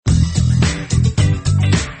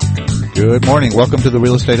Good morning. Welcome to the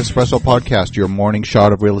Real Estate Espresso podcast, your morning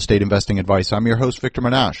shot of real estate investing advice. I'm your host, Victor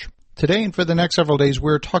Menashe. Today and for the next several days,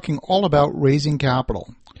 we're talking all about raising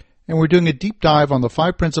capital. And we're doing a deep dive on the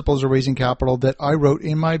 5 principles of raising capital that I wrote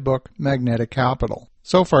in my book, Magnetic Capital.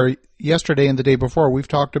 So far, yesterday and the day before, we've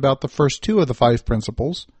talked about the first 2 of the 5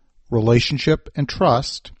 principles, relationship and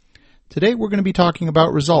trust. Today, we're going to be talking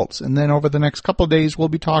about results. And then over the next couple of days, we'll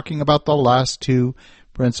be talking about the last 2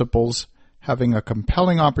 principles, having a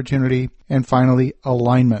compelling opportunity, and finally,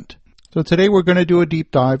 alignment. So today we're going to do a deep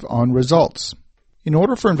dive on results. In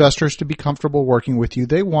order for investors to be comfortable working with you,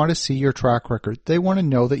 they want to see your track record. They want to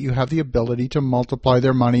know that you have the ability to multiply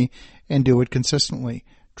their money and do it consistently.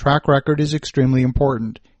 Track record is extremely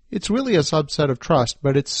important. It's really a subset of trust,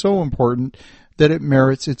 but it's so important that it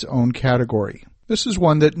merits its own category. This is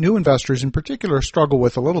one that new investors in particular struggle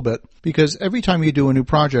with a little bit because every time you do a new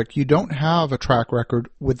project, you don't have a track record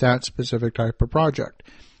with that specific type of project.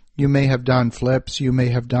 You may have done flips, you may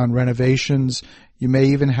have done renovations, you may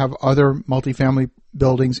even have other multifamily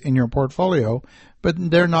buildings in your portfolio, but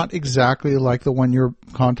they're not exactly like the one you're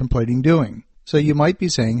contemplating doing. So you might be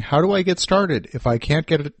saying, how do I get started? If I can't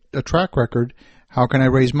get a track record, how can I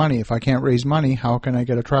raise money? If I can't raise money, how can I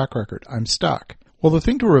get a track record? I'm stuck. Well, the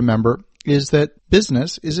thing to remember is that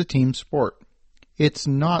business is a team sport. It's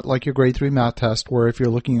not like your grade 3 math test where if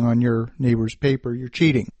you're looking on your neighbor's paper, you're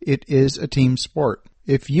cheating. It is a team sport.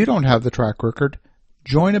 If you don't have the track record,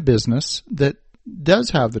 join a business that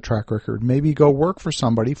does have the track record. Maybe go work for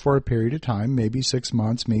somebody for a period of time, maybe 6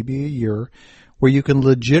 months, maybe a year, where you can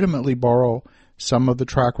legitimately borrow some of the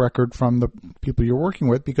track record from the people you're working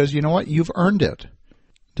with because you know what? You've earned it.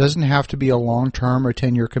 Doesn't have to be a long-term or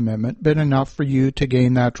 10-year commitment, but enough for you to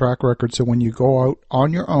gain that track record so when you go out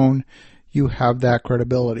on your own, you have that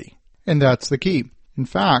credibility. And that's the key. In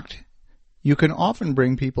fact, you can often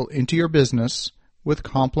bring people into your business with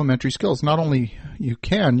complementary skills. Not only you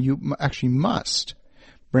can, you actually must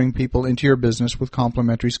bring people into your business with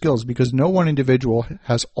complementary skills because no one individual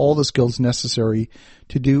has all the skills necessary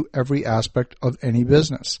to do every aspect of any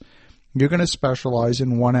business. You're going to specialize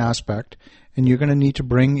in one aspect, and you're going to need to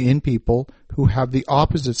bring in people who have the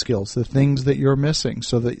opposite skills, the things that you're missing,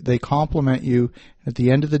 so that they complement you. At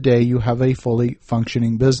the end of the day, you have a fully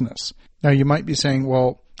functioning business. Now, you might be saying,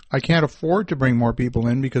 well, I can't afford to bring more people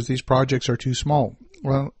in because these projects are too small.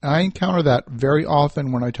 Well, I encounter that very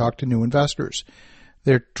often when I talk to new investors.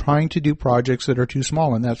 They're trying to do projects that are too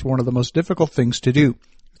small, and that's one of the most difficult things to do.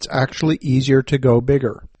 It's actually easier to go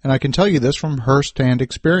bigger. And I can tell you this from first-hand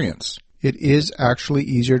experience. It is actually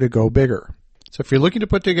easier to go bigger. So if you're looking to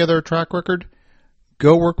put together a track record,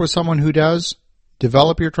 go work with someone who does,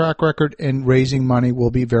 develop your track record, and raising money will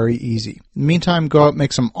be very easy. In the meantime, go out,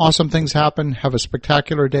 make some awesome things happen, have a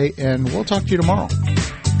spectacular day, and we'll talk to you tomorrow.